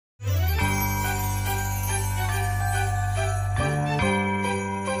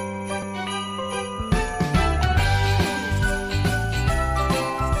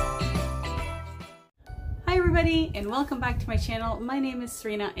welcome back to my channel. My name is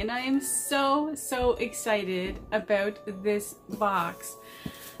Serena and I am so excited about this box.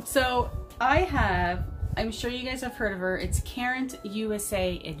 So I'm sure you guys have heard of her. It's Karen's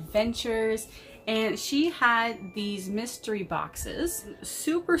USA Adventures and she had these mystery boxes.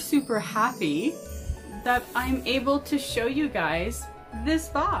 Super happy that I'm able to show you guys this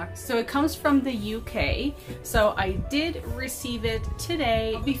box. So it comes from the UK. So I did receive it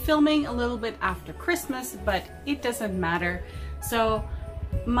today. I'll be filming a little bit after Christmas, but it doesn't matter. So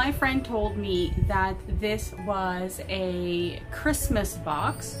my friend told me that this was a Christmas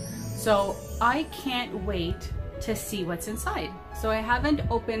box. So I can't wait to see what's inside. So I haven't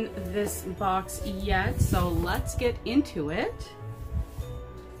opened this box yet, so let's get into it.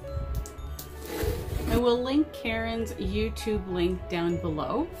 I will link Karen's YouTube link down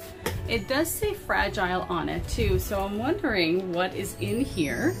below. It does say fragile on it too, so I'm wondering what is in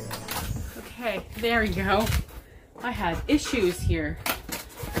here. Okay, there we go. I had issues here.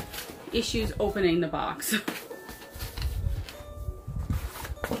 Issues opening the box.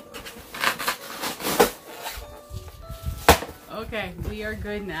 Okay, we are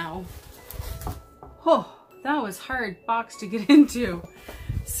good now. Oh, that was hard box to get into.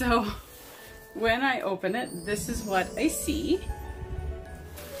 So when I open it, this is what I see.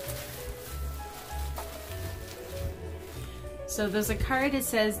 So there's a card that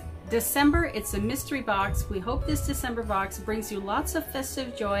says, December, it's a mystery box. We hope this December box brings you lots of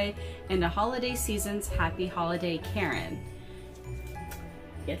festive joy and the holiday season's happy holiday, Karen.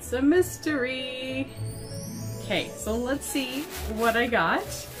 It's a mystery. Okay, so let's see what I got.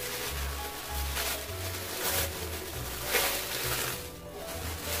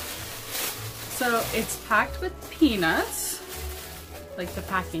 So it's packed with peanuts, like the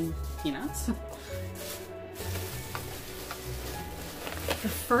packing peanuts. The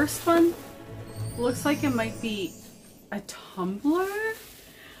first one looks like it might be a tumbler.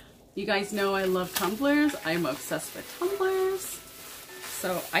 You guys know I love tumblers. I'm obsessed with tumblers.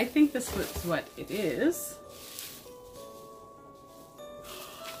 So I think this was what it is.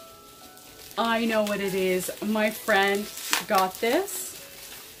 I know what it is. My friend got this.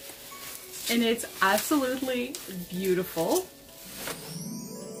 And it's absolutely beautiful.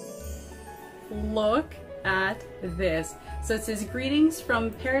 Look at this. So it says, greetings from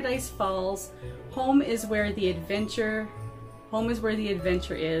Paradise Falls. Home is where the adventure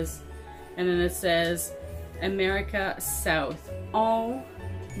is. And then it says, America South. Oh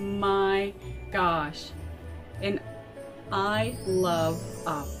my gosh. And I love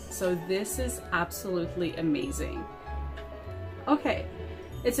up. So this is absolutely amazing. Okay.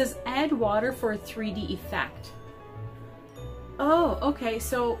 It says add water for a 3D effect. Oh, okay,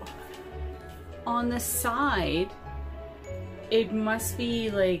 so on the side, it must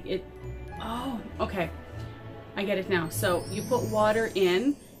be like it, oh, okay. I get it now. So you put water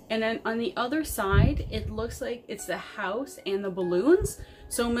in and then on the other side, it looks like it's the house and the balloons.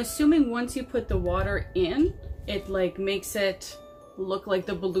 So I'm assuming once you put the water in, it like makes it look like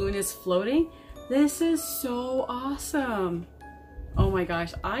the balloon is floating. This is so awesome. Oh my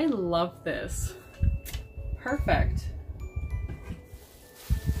gosh, I love this. Perfect.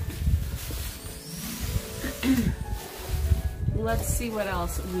 Let's see what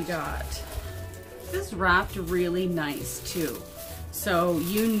else we got. This is wrapped really nice too. So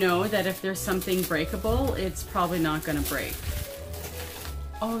you know that if there's something breakable, it's probably not gonna break.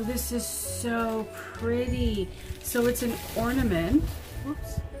 Oh, this is so pretty. So it's an ornament.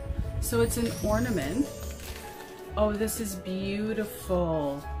 Whoops. So it's an ornament. Oh, this is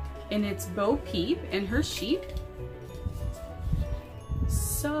beautiful. And it's Bo Peep and her sheep.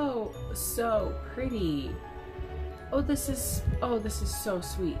 So pretty. Oh, this is so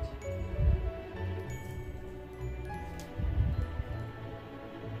sweet.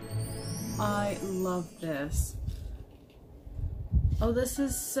 I love this. Oh, this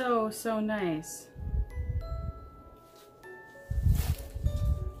is so nice.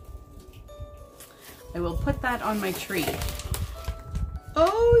 I will put that on my tree.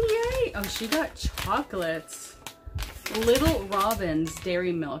 Oh, yay! Oh, she got chocolates. Little Robin's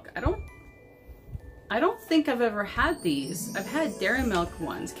Dairy Milk. I don't think I've ever had these. I've had Dairy Milk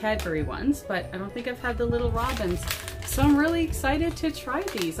ones, Cadbury ones, but I don't think I've had the Little Robins. So I'm really excited to try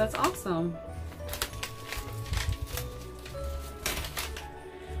these. That's awesome.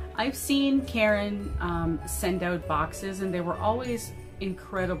 I've seen Karen send out boxes and they were always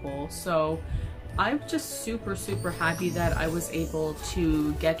incredible. So I'm just super happy that I was able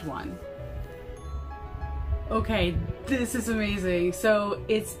to get one. Okay, this is amazing. So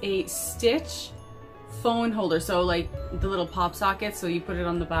it's a Stitch phone holder. So like the little pop socket, so you put it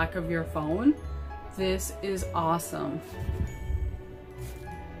on the back of your phone. This is awesome.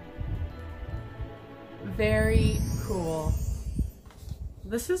 Very cool.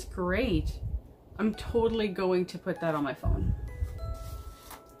 This is great. I'm totally going to put that on my phone.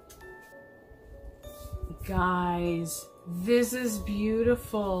 Guys, this is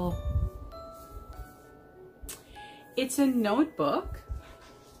beautiful. It's a notebook.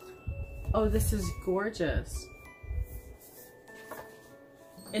 Oh, this is gorgeous.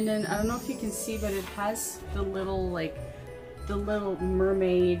 And then, I don't know if you can see, but it has the little, like, the little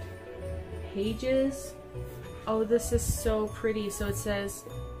mermaid pages. Oh, this is so pretty. So it says,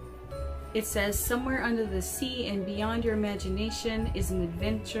 somewhere under the sea and beyond your imagination is an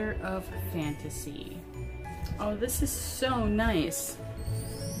adventure of fantasy. Oh, this is so nice.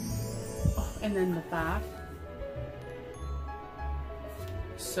 Oh, and then the back.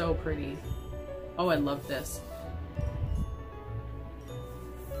 So pretty. Oh, I love this.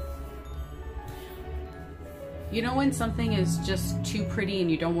 You know when something is just too pretty and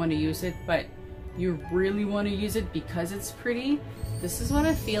you don't want to use it, but you really want to use it because it's pretty? This is what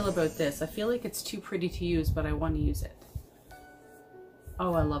I feel about this. I feel like it's too pretty to use, but I want to use it.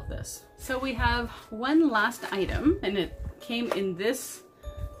 Oh, I love this. So we have one last item, and it came in this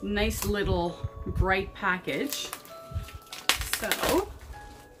nice little bright package. So,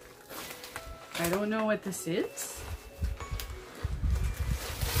 I don't know what this is.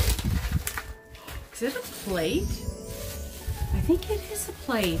 Is it a plate? I think it is a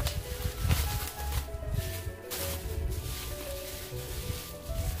plate.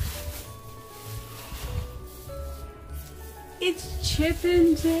 It's Chip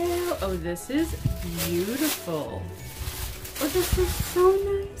and Dale. Oh, this is beautiful. Oh, this is so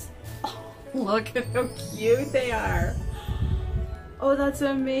nice. Oh, look at how cute they are. Oh, that's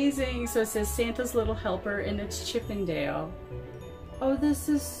amazing. So it says Santa's Little Helper and it's Chip and Dale. Oh, this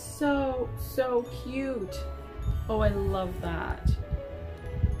is so, so cute. Oh, I love that.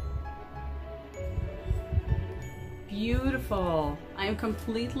 Beautiful. I am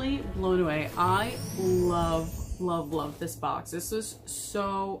completely blown away. I love this box. This was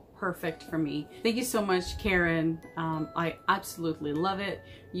so perfect for me. Thank you so much, Karen. I absolutely love it.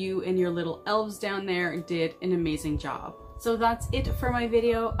 You and your little elves down there did an amazing job. So that's it for my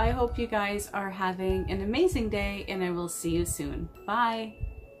video. I hope you guys are having an amazing day and I will see you soon. Bye.